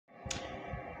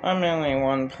I'm only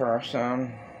one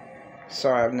person,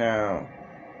 so I've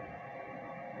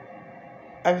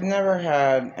never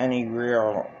had any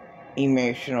real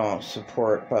emotional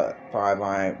support but by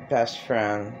my best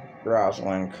friend,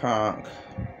 Rosalind Kronk.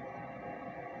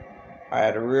 I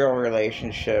had a real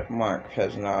relationship, Mark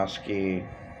Pesnowski.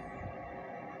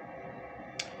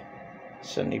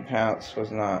 Cindy Pounce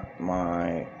was not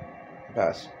my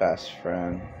best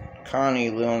friend.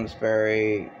 Connie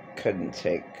Loonsberry couldn't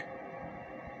take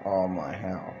all my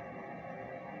hell.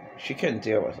 She couldn't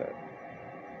deal with it.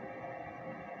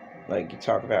 Like, you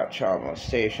talk about child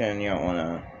molestation, you don't want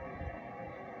to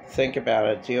think about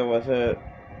it, deal with it.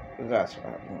 That's what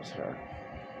happened with her.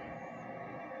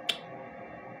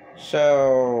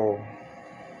 So,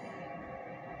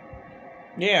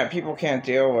 yeah, people can't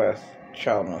deal with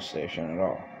child molestation at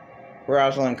all.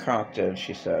 Rosalind Kronk did,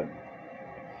 she said.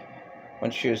 When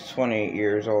she was 28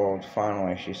 years old,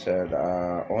 finally, she said,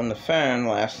 on the phone,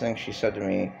 last thing she said to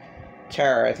me,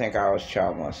 Tara, I think I was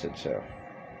child molested too.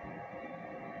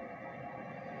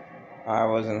 I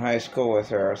was in high school with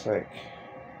her. I was like,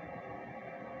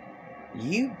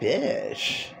 you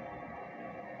bitch.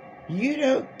 You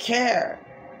don't care.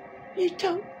 You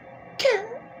don't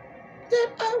care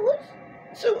that I was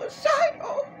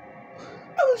suicidal.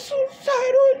 I was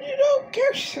suicidal and you don't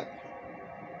care.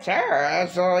 Tara,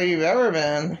 that's all you've ever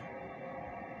been.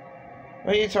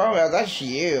 What are you talking about? That's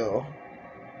you.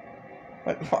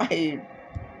 Why what the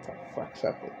fuck's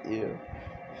up with you?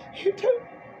 You don't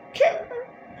care.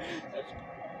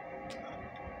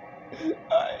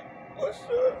 I was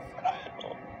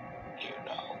suicidal. You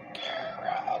don't care,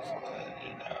 Rosalind.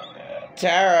 You know that.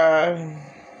 Tara.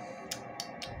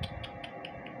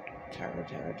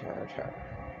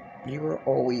 You were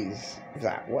always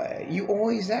that way. You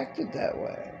always acted that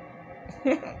way.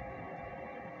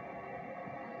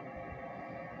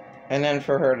 And then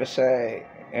for her to say,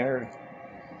 in her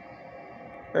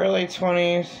early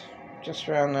 20s, just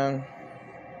around then,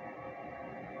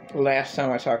 last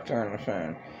time I talked to her on the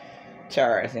phone,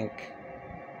 Tara, I think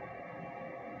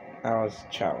I was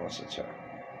child molested too.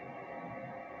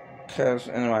 Because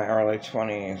in my early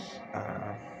 20s,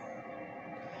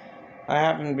 I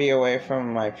happened to be away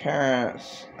from my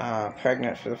parents,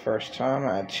 pregnant for the first time.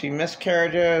 I had 2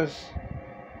 miscarriages.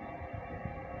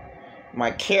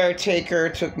 My caretaker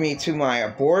took me to my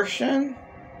abortion.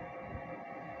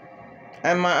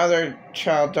 And my other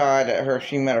child died at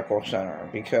Hershey Medical Center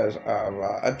because of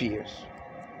abuse.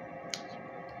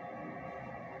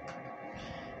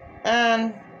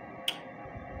 And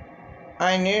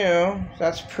I knew,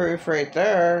 that's proof right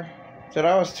there, that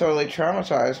I was totally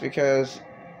traumatized because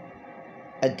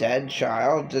a dead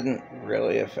child didn't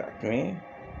really affect me.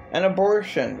 An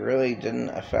abortion really didn't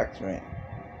affect me.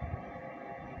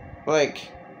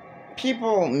 Like,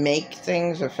 people make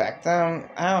things affect them.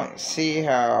 I don't see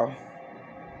how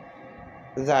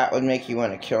that would make you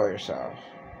want to kill yourself.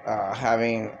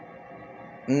 Having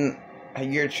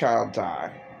your child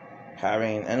die.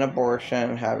 Having an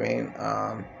abortion. Having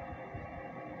a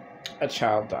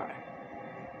child die.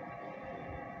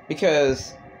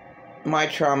 Because my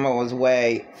trauma was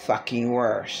way fucking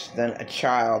worse than a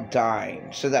child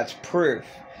dying. So that's proof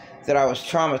that I was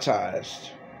traumatized.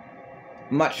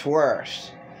 Much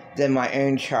worse than my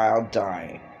own child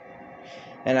dying.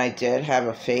 And I did have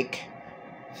a fake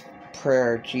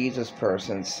prayer Jesus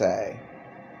person say,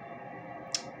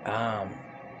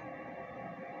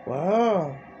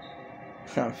 whoa,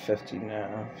 I'm 50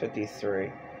 now,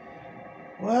 53.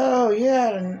 Whoa,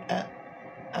 yeah,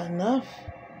 enough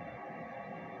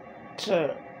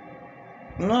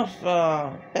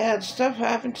bad stuff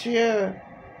happened to you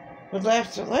would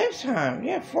last a lifetime.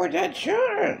 You have 4 dead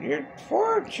children. You're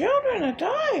 4 children that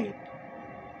died.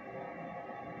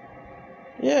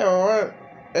 Yeah, well,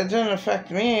 it didn't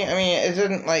affect me. I mean, it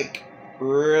didn't, like,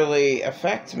 really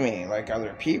affect me like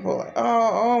other people. Like,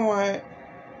 oh my,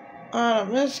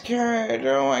 miscarriage,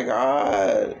 oh my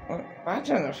God. That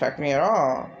didn't affect me at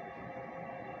all.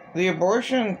 The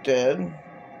abortion did.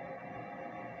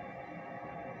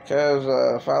 Because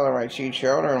the father of my 2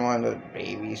 children wanted a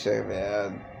baby so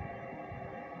bad.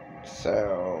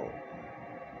 So,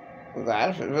 but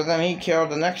then he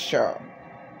killed the next child.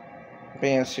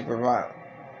 Being super violent.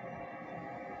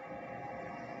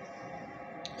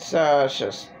 So, it's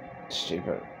just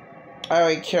stupid. Oh,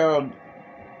 he killed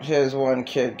his one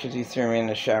kid because he threw me in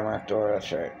the Shamrock door,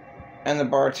 that's right. And the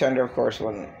bartender, of course,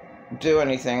 wouldn't do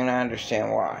anything, and I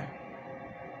understand why.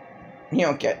 You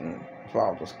don't get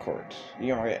involved with courts.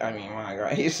 You don't get, I mean, my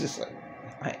God, he's just like,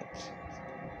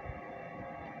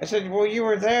 I said, well, you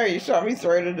were there. You saw me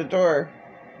throw it at the door.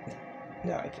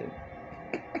 No, I didn't.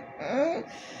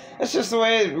 That's just the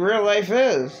way real life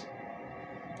is.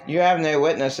 You have no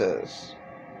witnesses.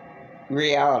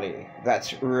 Reality.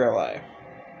 That's real life.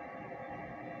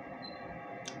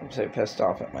 I'm so pissed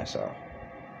off at myself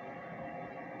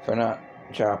for not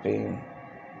dropping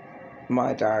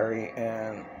my diary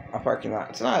in a parking lot.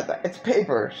 It's not that. It's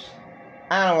papers.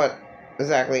 I don't know what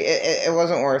exactly. It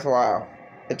wasn't worthwhile.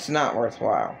 It's not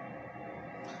worthwhile.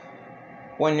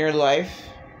 When your life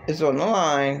is on the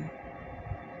line,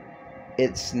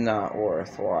 it's not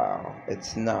worthwhile.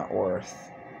 It's not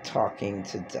worth talking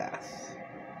to death.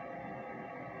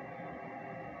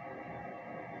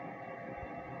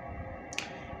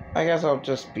 I guess I'll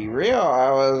just be real.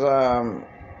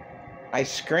 I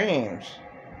screamed.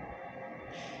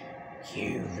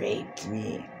 You raped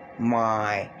me.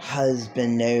 My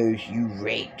husband knows you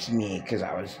raped me because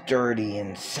I was dirty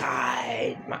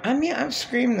inside. I'm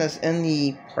screaming this in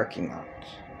the parking lot.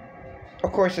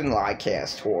 Of course, in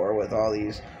Lycast tour with all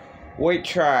these white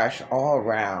trash all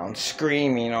around,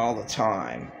 screaming all the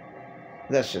time.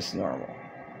 That's just normal.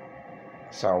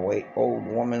 Saw a white old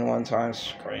woman one time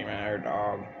screaming at her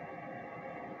dog.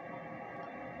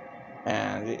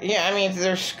 And, yeah, I mean,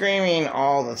 they're screaming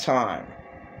all the time.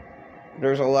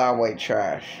 There's a lot of white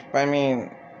trash. But, I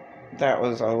mean, that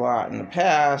was a lot in the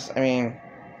past. I mean,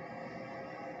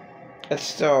 it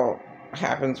still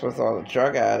happens with all the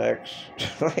drug addicts.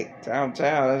 Like,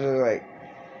 downtown. It's just like,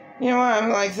 you know what? I'm,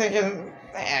 like, thinking,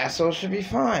 the asshole should be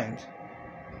fined.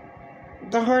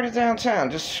 The heart of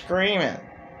downtown, just screaming.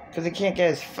 Because he can't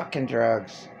get his fucking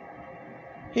drugs.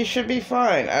 He should be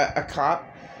fined. A cop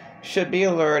should be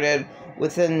alerted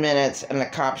within minutes, and the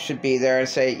cop should be there and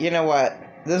say, you know what,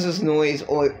 this is noise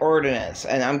ordinance,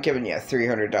 and I'm giving you a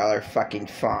 $300 fucking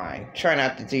fine. Try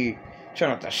not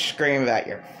to scream about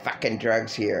your fucking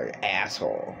drugs here, you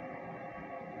asshole.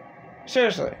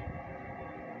 Seriously.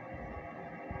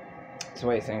 That's the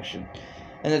way things should.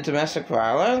 And the domestic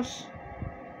violence,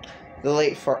 the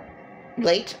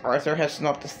late Arthur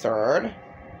Hesnop III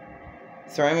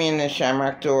throwing me in the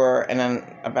shamrock door, and then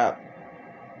about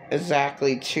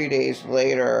exactly 2 days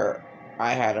later,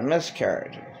 I had a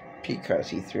miscarriage because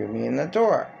he threw me in the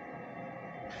door.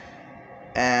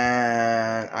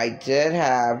 And I did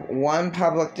have one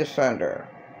public defender,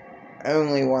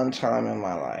 only one time in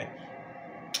my life.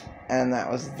 And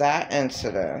that was that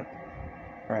incident,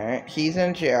 right? He's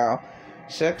in jail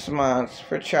 6 months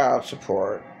for child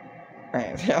support.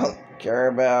 Right? They don't care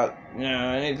about,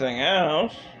 anything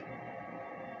else.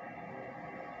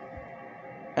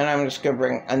 And I'm just going to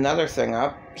bring another thing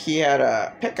up. He had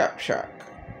a pickup truck.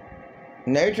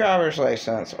 No driver's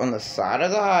license on the side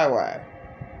of the highway.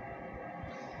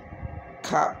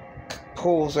 Cop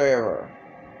pulls over.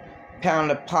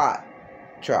 Pound of pot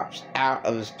drops out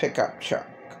of his pickup truck.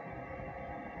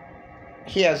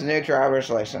 He has no driver's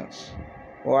license.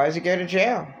 Why does he go to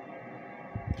jail?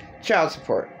 Child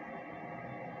support.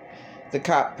 The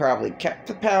cop probably kept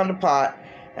the pound of pot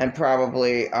and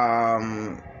probably,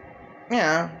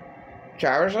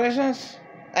 driver's license?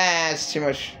 It's too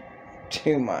much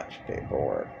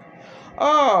paperwork.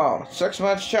 Oh, 6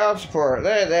 months child support.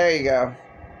 There you go.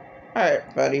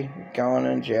 Alright, buddy. Going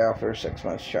in jail for 6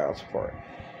 months child support.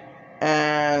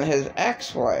 And his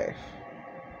ex-wife,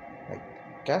 I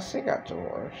guess they got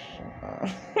divorced.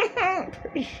 I'm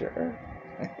pretty sure.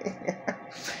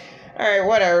 Alright,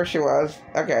 whatever she was.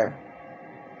 Okay.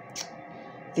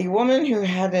 The woman who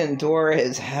had to endure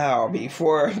his hell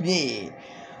before me,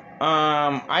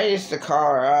 I used to call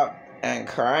her up and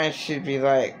cry, and she'd be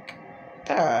like,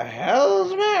 the hell is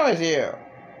the matter with you?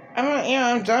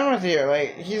 I'm done with you.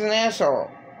 Like, he's an asshole.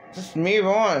 Just move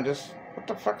on. What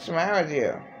the fuck's the matter with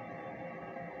you?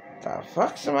 The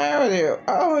fuck's the matter with you?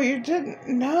 Oh, you didn't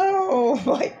know.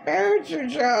 My parents are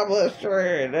jobless.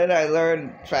 And then I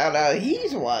found out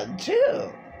he's one,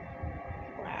 too.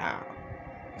 Wow.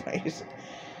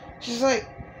 She's like,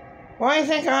 why do you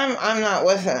think I'm not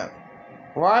with him?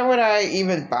 Why would I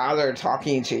even bother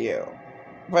talking to you?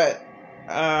 But,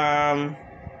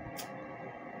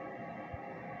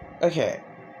 okay.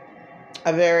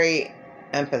 A very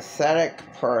empathetic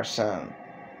person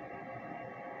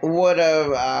would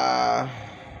have,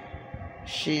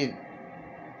 she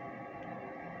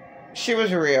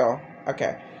was real.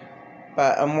 Okay.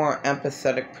 But a more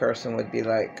empathetic person would be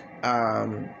like,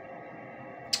 I'm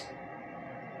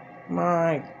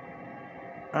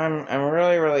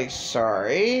really, really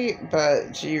sorry,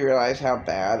 but do you realize how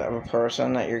bad of a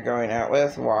person that you're going out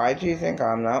with? Why do you think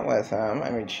I'm not with him?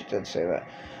 I mean, she did say that.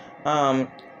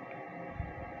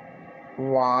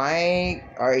 Why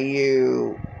are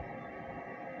you...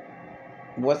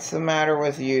 What's the matter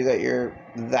with you that you're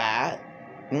that?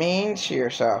 mean to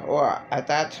yourself. Well, at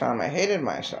that time, I hated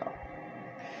myself.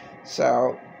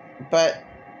 So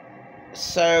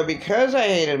because I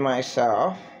hated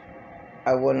myself,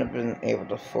 I wouldn't have been able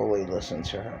to fully listen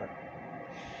to her.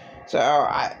 So,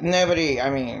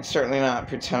 certainly not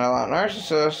pretend a lot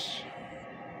narcissists.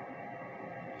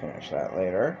 Finish that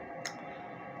later.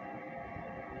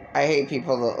 I hate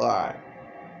people that lie.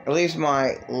 At least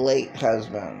my late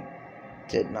husband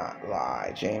did not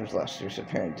lie. James Lester's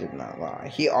parent did not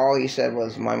lie. All he said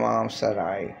was, my mom said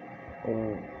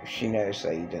she knows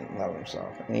that he didn't love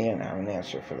himself. And he didn't have an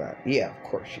answer for that. Yeah, of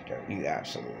course you do. You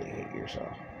absolutely hate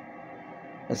yourself.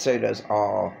 And so does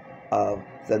all of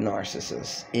the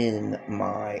narcissists in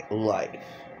my life.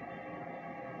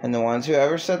 And the ones who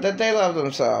ever said that they love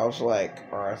themselves, like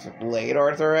late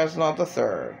Arthur S. not the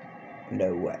third,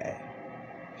 no way.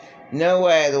 No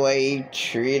way, the way he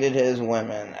treated his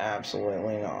women,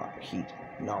 absolutely not. He did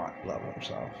not love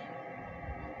himself.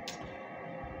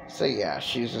 So yeah,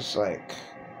 she's just like,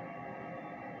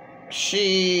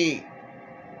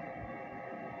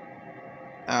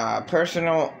 a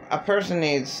person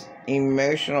needs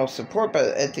emotional support,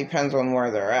 but it depends on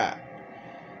where they're at.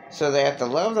 So they have to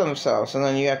love themselves, and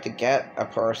then you have to get a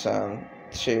person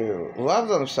to love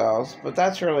themselves, but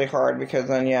that's really hard because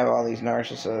then you have all these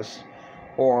narcissists,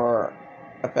 or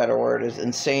a better word is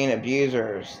insane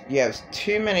abusers. You have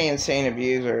too many insane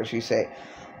abusers who say,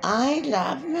 I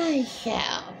love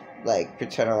myself. Like,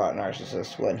 pretend a lot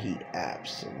narcissist when he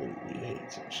absolutely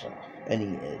hates himself. And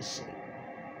he is Satan.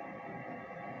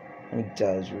 And he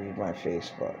does read my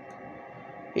Facebook.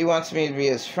 He wants me to be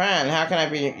his friend. How can I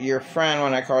be your friend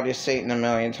when I called you Satan a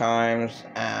million times?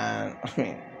 And,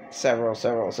 several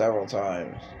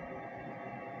times.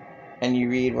 And you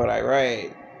read what I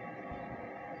write.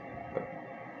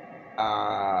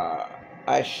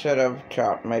 I should have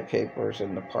dropped my papers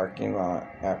in the parking lot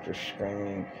after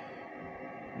screaming,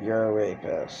 you're a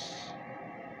rapist.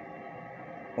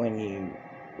 When you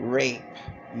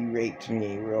raped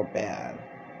me real bad.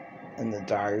 And the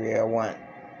diarrhea went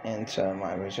into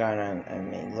my vagina and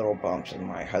made little bumps, and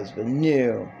my husband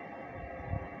knew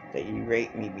that you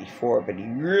raped me before, but he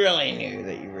really knew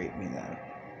that you raped me then.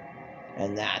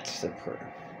 And that's the proof.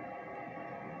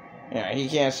 He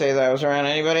can't say that I was around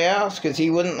anybody else because he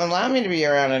wouldn't allow me to be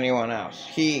around anyone else.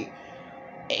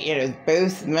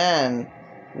 Both men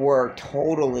were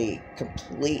totally,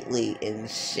 completely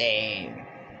insane.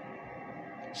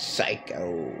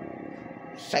 Psycho.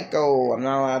 I'm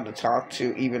not allowed to talk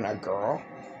to even a girl.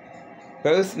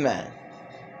 Both men.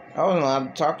 I wasn't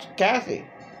allowed to talk to Kathy.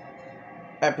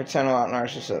 I pretend a lot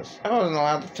narcissist. I wasn't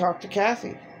allowed to talk to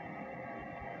Kathy.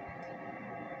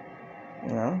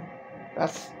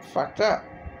 That's fucked up.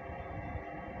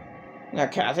 Now,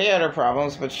 Kathy had her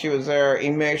problems, but she was there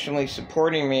emotionally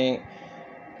supporting me,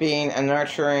 being a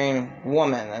nurturing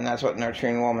woman, and that's what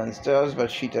nurturing woman does,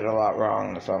 but she did a lot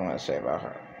wrong. That's all I'm going to say about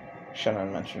her. Shouldn't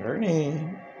have mentioned her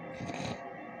name.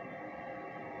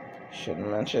 Shouldn't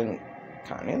have mentioned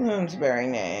Connie Loonsberry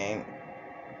name.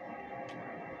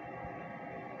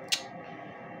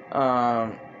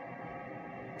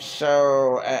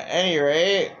 So, at any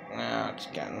rate, now it's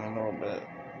getting a little bit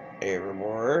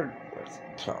overboard with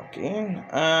talking.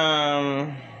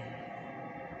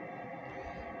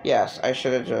 Yes, I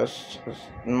should have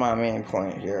my main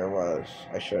point here was,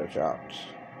 I should have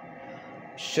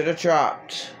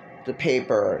dropped the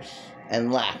papers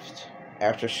and left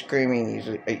after screaming he's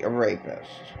a rapist.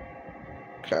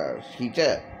 Because he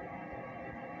did.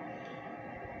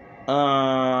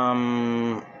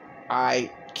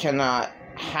 I cannot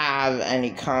have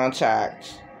any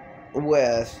contact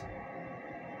with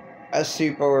a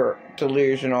super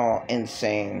delusional,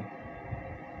 insane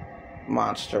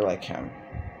monster like him.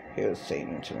 He was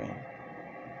Satan to me.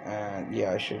 And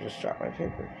yeah, I should just drop my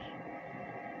papers.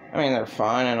 They're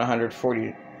fine in a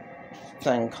 140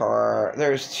 thing car.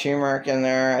 There's turmeric in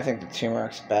there. I think the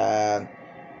turmeric's bad.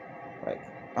 Like,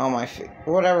 all my food,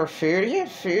 whatever food. He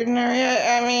had food in there.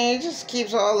 Yeah, he just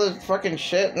keeps all the fucking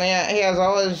shit. And he has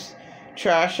all his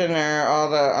trash in there. All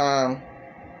the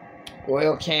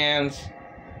oil cans,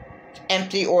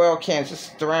 empty oil cans,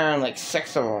 just throwing like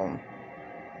 6 of them.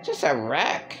 Just a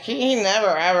wreck. He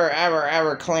never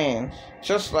ever cleans.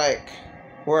 Just like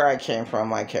where I came from,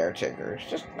 my caretakers.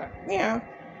 Just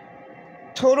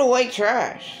total white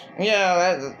trash.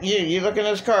 You look in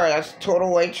his car. That's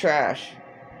total white trash.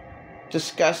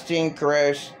 Disgusting,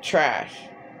 gross trash.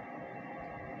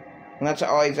 And that's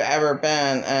all he's ever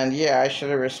been. And yeah, I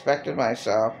should have respected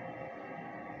myself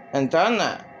and done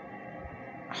that.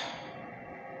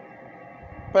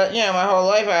 But my whole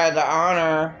life I had to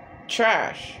honor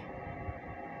trash.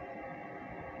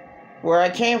 Where I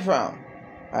came from.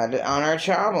 on our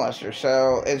child molester.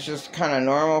 So it's just kind of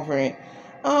normal for me.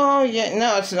 Oh, yeah,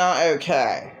 no, it's not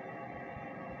okay.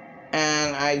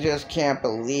 And I just can't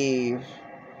believe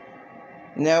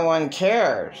no one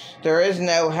cares. There is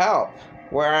no help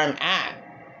where I'm at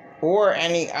or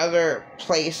any other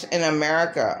place in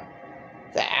America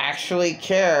that actually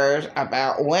cares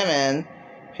about women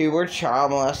who were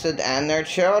child molested and their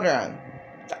children.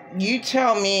 You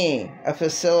tell me a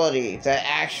facility that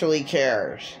actually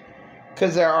cares,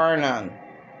 because there are none.